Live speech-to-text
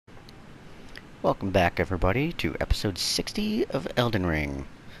Welcome back, everybody, to episode 60 of Elden Ring.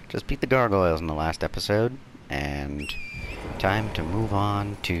 Just beat the gargoyles in the last episode, and time to move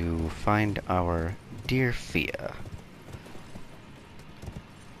on to find our dear Fia.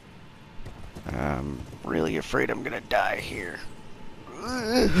 I'm really afraid I'm gonna die here.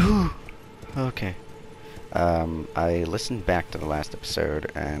 Okay. I listened back to the last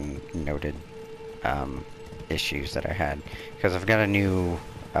episode and noted issues that I had, because I've got a new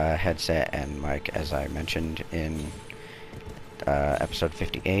headset and mic, as I mentioned in episode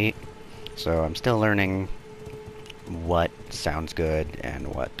 58, so I'm still learning what sounds good and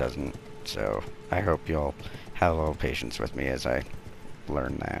what doesn't, so I hope you'll have a little patience with me as I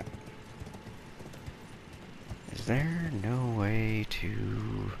learn that. Is there no way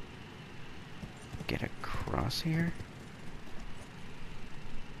to get across here?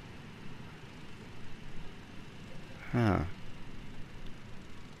 Huh.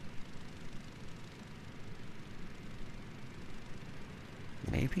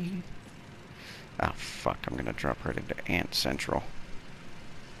 Maybe? Oh, fuck, I'm gonna drop right into Ant Central.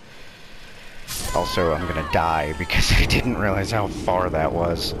 Also, I'm gonna die because I didn't realize how far that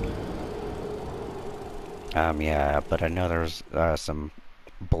was. Yeah, but I know there was some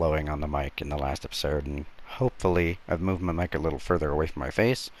blowing on the mic in the last episode, and hopefully, I've moved my mic a little further away from my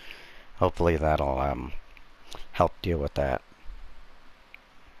face. Hopefully that'll, help deal with that.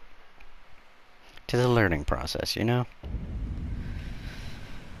 To the learning process, you know?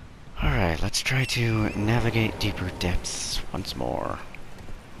 Alright, let's try to navigate deeper depths once more.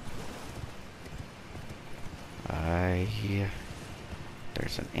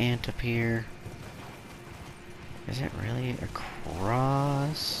 There's an ant up here. Is it really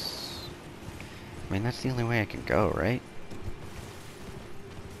across? I mean, that's the only way I can go, right?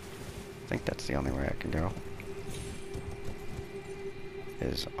 I think that's the only way I can go.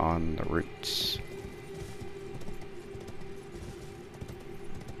 Is on the roots.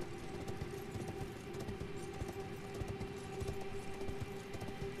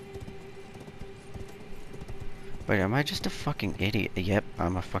 Wait, am I just a fucking idiot? Yep,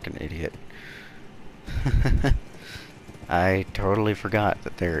 I'm a fucking idiot. I totally forgot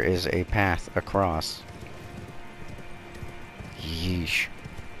that there is a path across. Yeesh.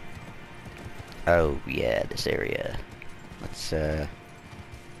 Oh, yeah, this area. Let's,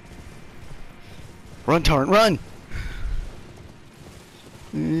 run, Torrent, run!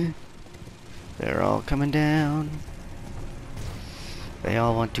 They're all coming down. They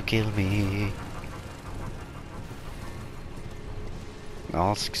all want to kill me.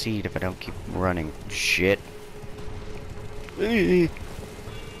 I'll succeed if I don't keep running. Shit.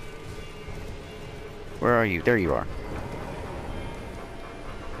 Where are you? There you are.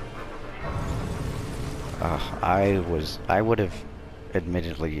 I would have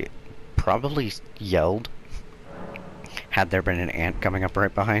admittedly probably yelled had there been an ant coming up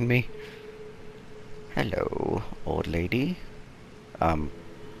right behind me. Hello, old lady. You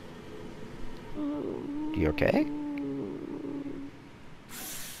okay?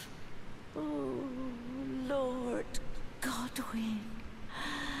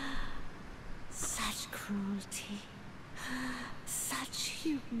 Such cruelty, such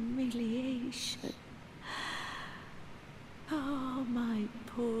humiliation. Oh, my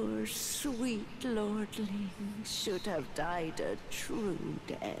poor sweet lordling should have died a true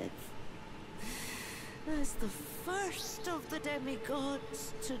death. As the first of the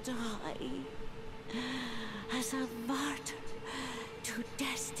demigods to die, as a martyr to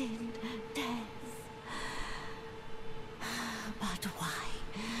destined death. But why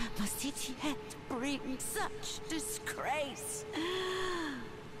must it yet bring such disgrace?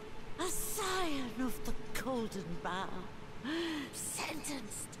 A scion of the Golden Bough,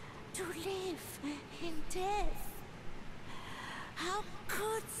 sentenced to live in death. How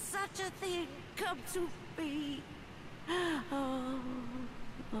could such a thing come to be? Oh.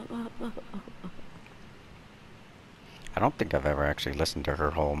 I don't think I've ever actually listened to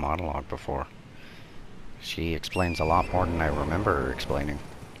her whole monologue before. She explains a lot more than I remember her explaining.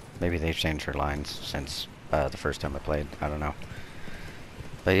 Maybe they've changed her lines since the first time I played. I don't know.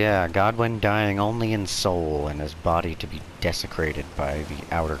 But yeah, Godwyn dying only in soul and his body to be desecrated by the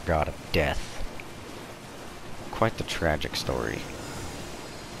outer god of death. Quite the tragic story.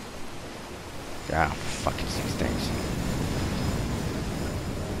 Ah, fuck is these things.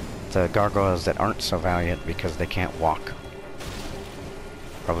 The gargoyles that aren't so valiant because they can't walk.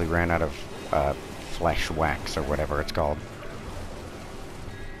 Probably ran out of flesh wax or whatever it's called.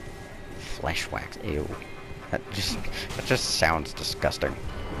 Flesh wax, ew. That just sounds disgusting.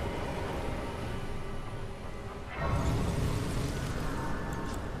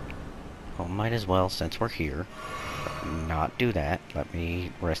 Well, might as well, since we're here, not do that. Let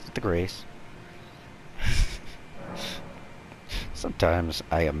me rest at the grace. Sometimes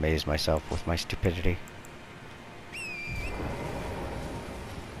I amaze myself with my stupidity.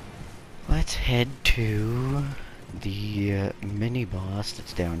 Let's head to the mini-boss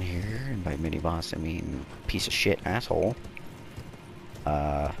that's down here. And by mini-boss, I mean piece of shit asshole.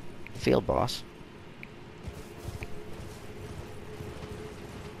 Field boss.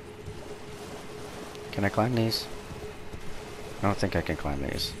 Can I climb these? I don't think I can climb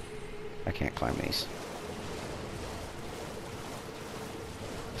these. I can't climb these.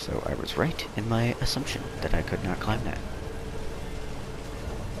 So I was right in my assumption that I could not climb that.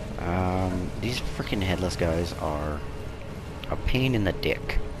 These freaking headless guys are a pain in the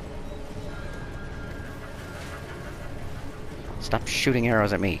dick. Stop shooting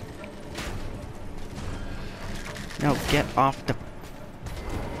arrows at me. No, get off the...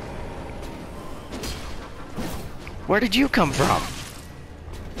 Where did you come from?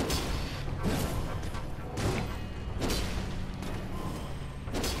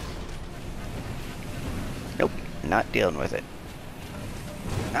 Nope, not dealing with it.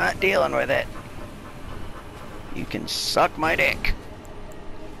 Not dealing with it. You can suck my dick.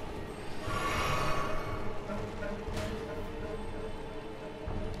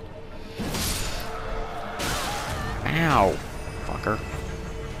 Ow, fucker.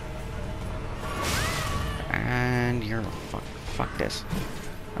 And you're fuck this.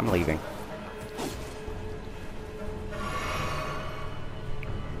 I'm leaving.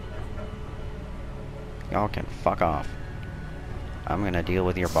 Y'all can fuck off. I'm gonna deal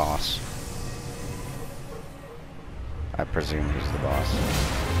with your boss. I presume he's the boss.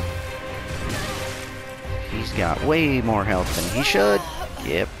 He's got way more health than he should.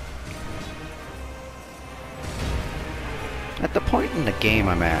 Yep. At the point in the game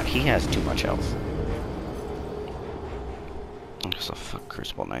I'm at, he has too much health. So fuck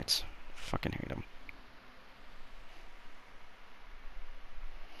Crucible Knights. Fucking hate them.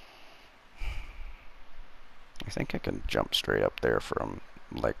 I think I can jump straight up there from,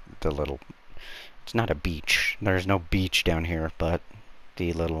 like, the little... It's not a beach. There's no beach down here, but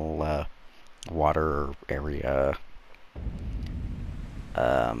the little, water area,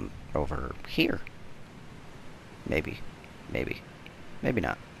 over here. Maybe. Maybe. Maybe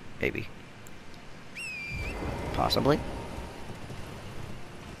not. Maybe. Possibly.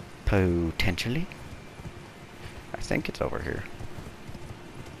 Potentially. I think it's over here.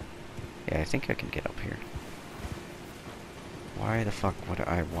 Yeah, I think I can get up here. Why the fuck would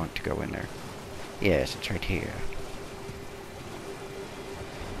I want to go in there? Yes, it's right here.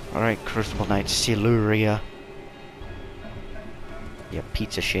 Alright, Crucible Knight Siluria. You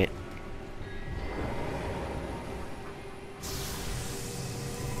piece of shit.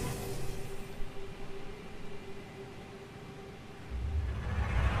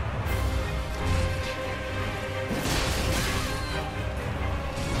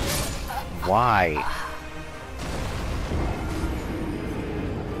 Why?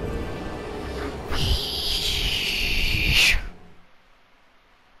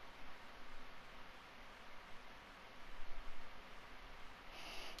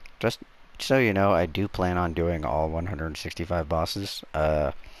 Just so you know, I do plan on doing all 165 bosses.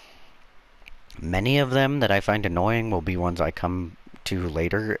 Many of them that I find annoying will be ones I come to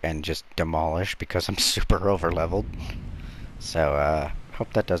later and just demolish because I'm super overleveled. So,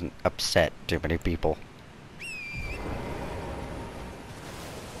 hope that doesn't upset too many people.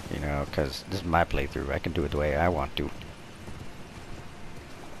 You know, because this is my playthrough. I can do it the way I want to.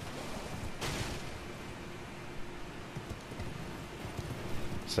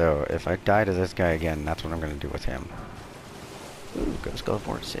 So, if I die to this guy again, that's what I'm going to do with him. Ooh, Ghost Skull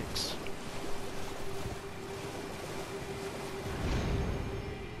 46.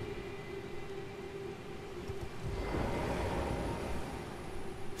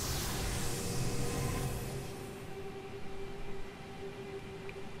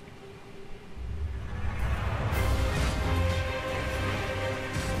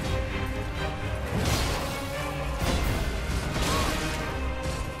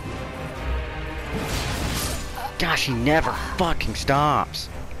 Gosh, he never fucking stops.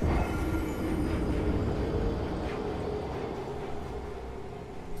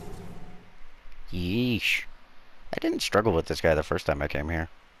 Yeesh. I didn't struggle with this guy the first time I came here.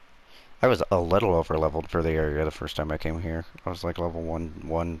 I was a little overleveled for the area the first time I came here. I was like level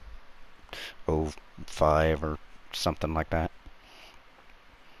 105 or something like that.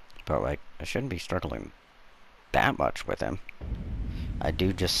 But like, I shouldn't be struggling that much with him. I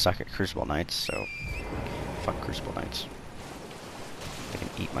do just suck at Crucible Knights, so fuck Crucible Knights. They can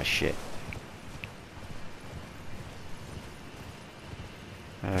eat my shit.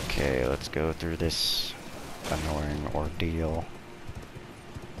 Okay, let's go through this annoying ordeal.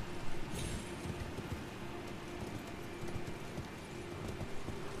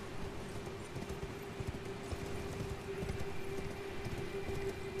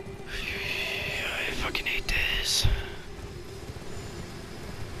 I fucking hate this.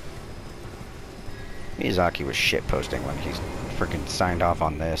 Miyazaki was shitposting when he's freaking signed off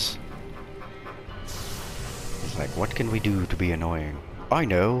on this. He's like, what can we do to be annoying? I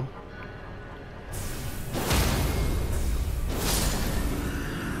know.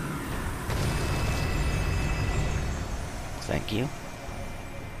 Thank you.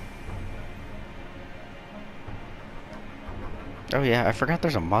 Oh yeah, I forgot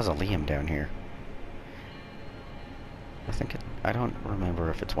there's a mausoleum down here. I don't remember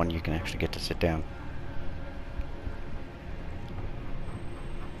if it's one you can actually get to sit down.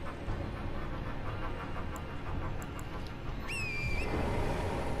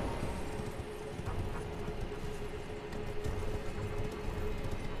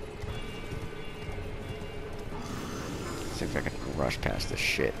 Let's see if I can rush past this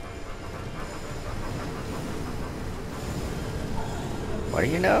shit. What do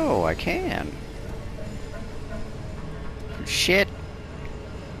you know? I can. Shit!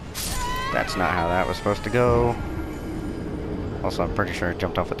 That's not how that was supposed to go. Also, I'm pretty sure I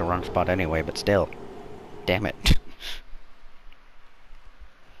jumped off at the wrong spot anyway, but still. Damn it.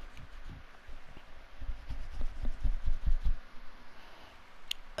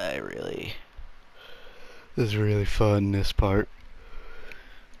 This is really fun, this part.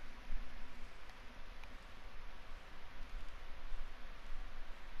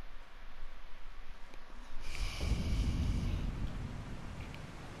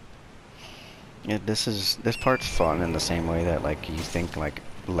 Yeah, this part's fun in the same way that, like, you think, like,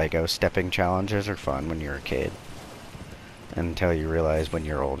 Lego stepping challenges are fun when you're a kid. Until you realize when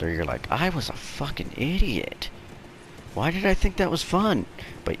you're older, you're like, I was a fucking idiot. Why did I think that was fun?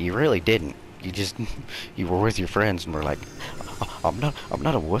 But you really didn't. You just, you were with your friends and were like, I'm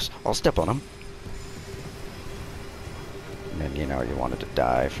not a wuss. I'll step on them. And then, you know, you wanted to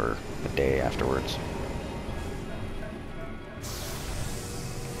die for the day afterwards.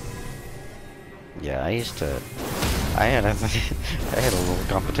 Yeah, I had a, I had a little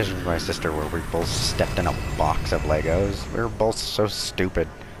competition with my sister where we both stepped in a box of Legos. We were both so stupid.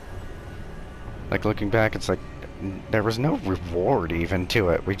 Like, looking back, it's like, there was no reward even to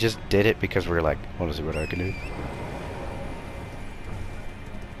it. We just did it because we were like, I want to see what I can do.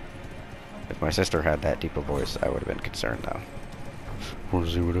 If my sister had that deep a voice, I would have been concerned, though. Want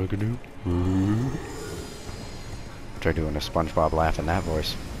to see what I can do? Try doing a SpongeBob laugh in that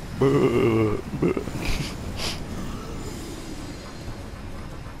voice.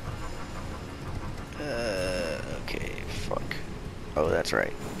 Okay, fuck. Oh, that's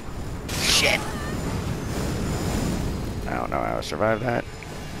right. Shit! I don't know how I survived that.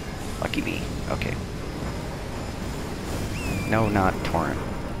 Lucky me. Okay. No, not torrent.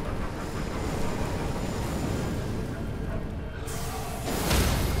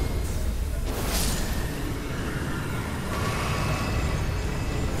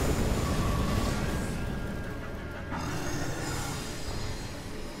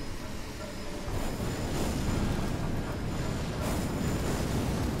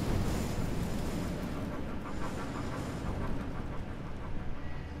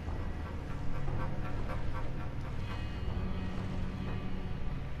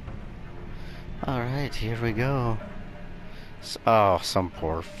 Alright, here we go. Oh, some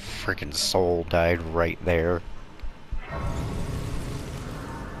poor freaking soul died right there.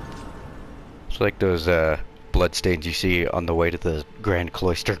 It's like those bloodstains you see on the way to the Grand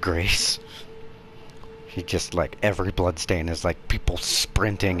Cloister Grace. You just, like, every bloodstain is like people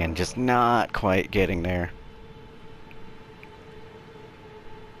sprinting and just not quite getting there.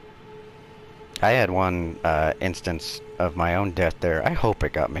 I had one instance of my own death there. I hope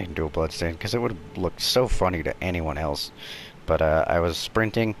it got made into a bloodstain, because it would have looked so funny to anyone else. But I was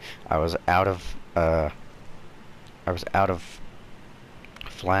sprinting. I was out of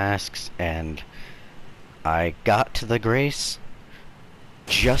flasks, and I got to the Grace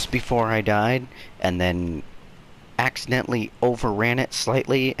just before I died, and then accidentally overran it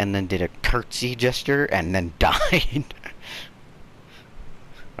slightly, and then did a curtsy gesture, and then died.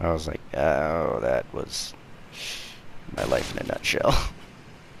 I was like, oh, that was my life in a nutshell.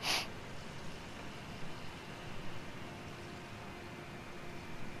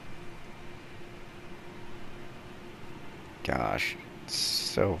 Gosh, it's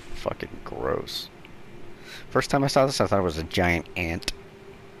so fucking gross. First time I saw this, I thought it was a giant ant.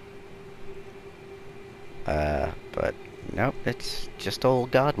 But Nope, it's just old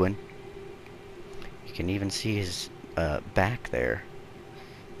Godwin. You can even see his back there,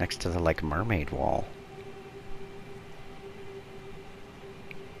 next to the, like, mermaid wall.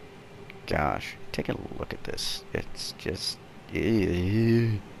 Gosh, take a look at this. It's just...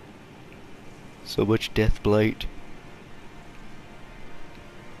 so much death blight.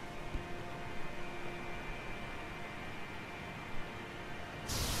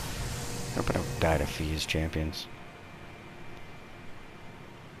 Hope I don't die to Fee champions.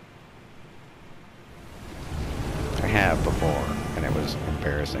 I have before, and it was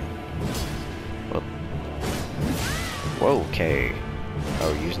embarrassing. Whoop. Whoa, okay.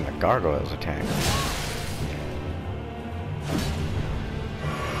 Oh, using the gargoyles attack.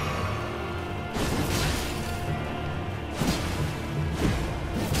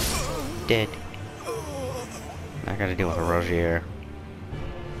 Dead. I gotta deal with a Rogier.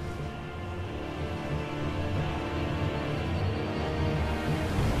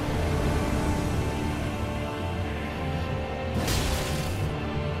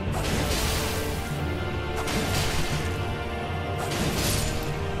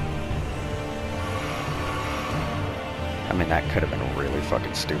 I mean, that could have been really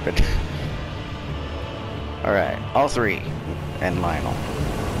fucking stupid. Alright, all three. And Lionel.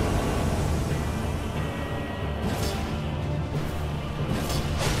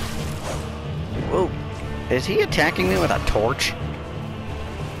 Whoa. Is he attacking me with a torch?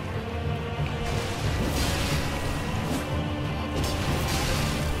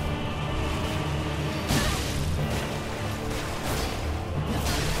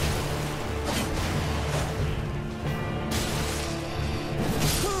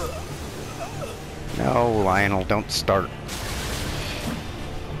 No, Lionel, don't start.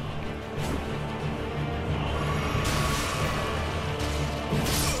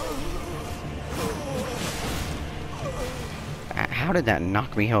 How did that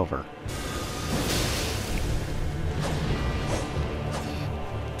knock me over?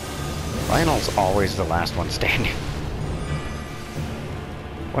 Lionel's always the last one standing.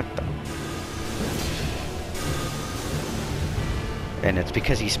 What the? And it's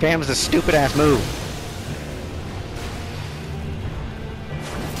because he spams this stupid ass move.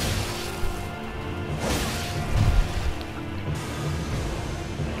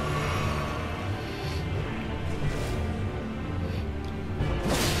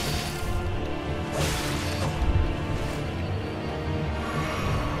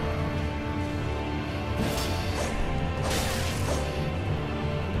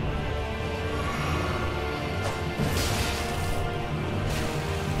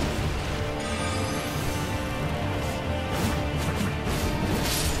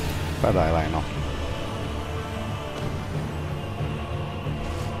 Bye-bye, Lionel.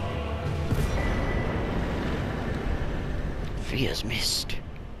 Fia's missed.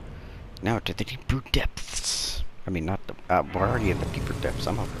 Now to the deeper depths. I mean, not the... we're already in the deeper depths.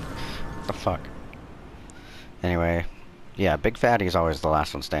 What the fuck? Anyway, yeah, Big Fatty is always the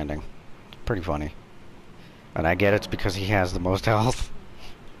last one standing. It's pretty funny. And I get it's because he has the most health.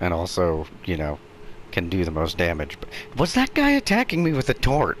 And also, you know, can do the most damage. But was that guy attacking me with a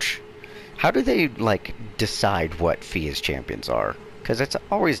torch? How do they, like, decide what Fia's champions are? Because it's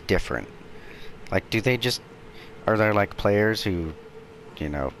always different. Like, do they just... Are there, like, players who, you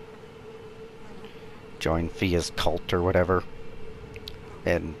know, join Fia's cult or whatever?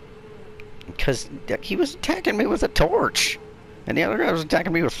 And... Because he was attacking me with a torch! And the other guy was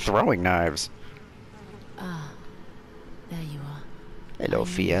attacking me with throwing knives. Ah, there you are. Hello,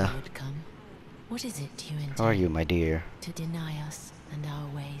 Fia. What is it you intend? How are you, my dear? To deny us and our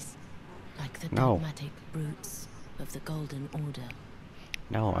ways, like the No. dogmatic brutes of the Golden Order.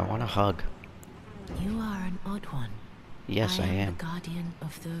 No, I want a hug. You are an odd one. Yes, I am. the guardian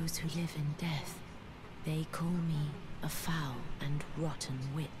of those who live in death. They call me a foul and rotten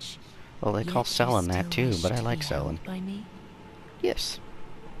witch. Well, they call Yet you Selin that still too, wish but I to like be Selin. held by me? Yes.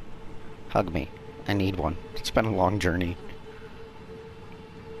 Hug me. I need one. It's been a long journey.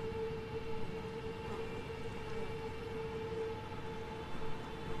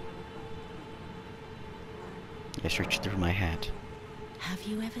 Just reach through my hat. Have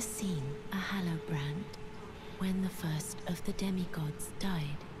you ever seen a Hallowbrand? When the first of the demigods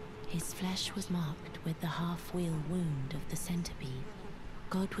died, his flesh was marked with the half-wheel wound of the centipede.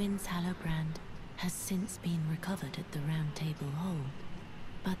 Godwyn's Hallowbrand has since been recovered at the Round Table Hold.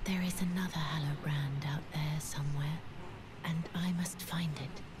 But there is another Hallowbrand out there somewhere, and I must find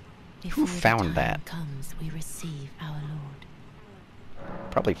it. Who Before found the time that? comes, we receive our Lord.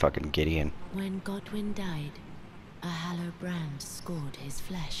 Probably fucking Gideon. When Godwyn died, a Hallowbrand scored his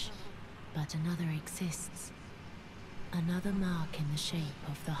flesh, but another exists. Another mark in the shape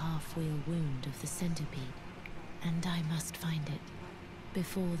of the half-wheel wound of the centipede, and I must find it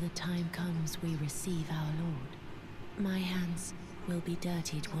before the time comes we receive our Lord. My hands will be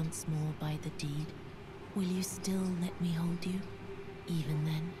dirtied once more by the deed. Will you still let me hold you, even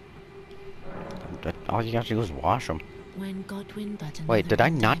then? All you have to do is wash them. When Godwin but Wait, did I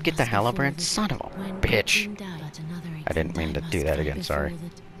not get the must before Halabrand? the- Son of a when bitch! Godwin died, but another I didn't mean to must do that come again, before sorry.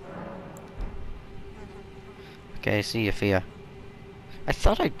 Okay, see ya, Fia. I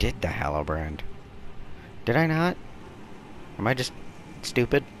thought I did the Halabrand. Did I not? Am I just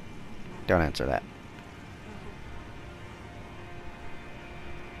stupid? Don't answer that.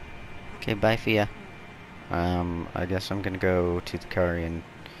 Okay, bye, Fia. I guess I'm gonna go to the Karian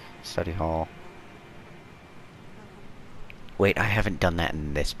study hall. Wait, I haven't done that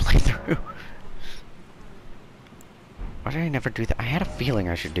in this playthrough. Why did I never do that? I had a feeling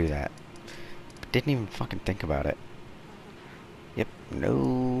I should do that. But didn't even fucking think about it. Yep,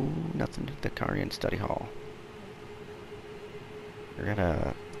 no, nothing to the Karian study hall. I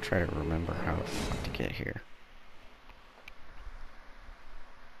gotta try to remember how the fuck to get here.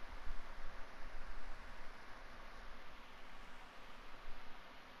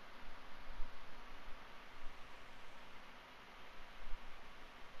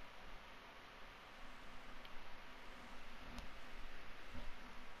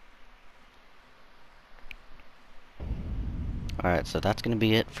 Alright, so that's going to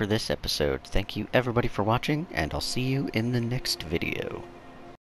be it for this episode. Thank you everybody for watching, and I'll see you in the next video.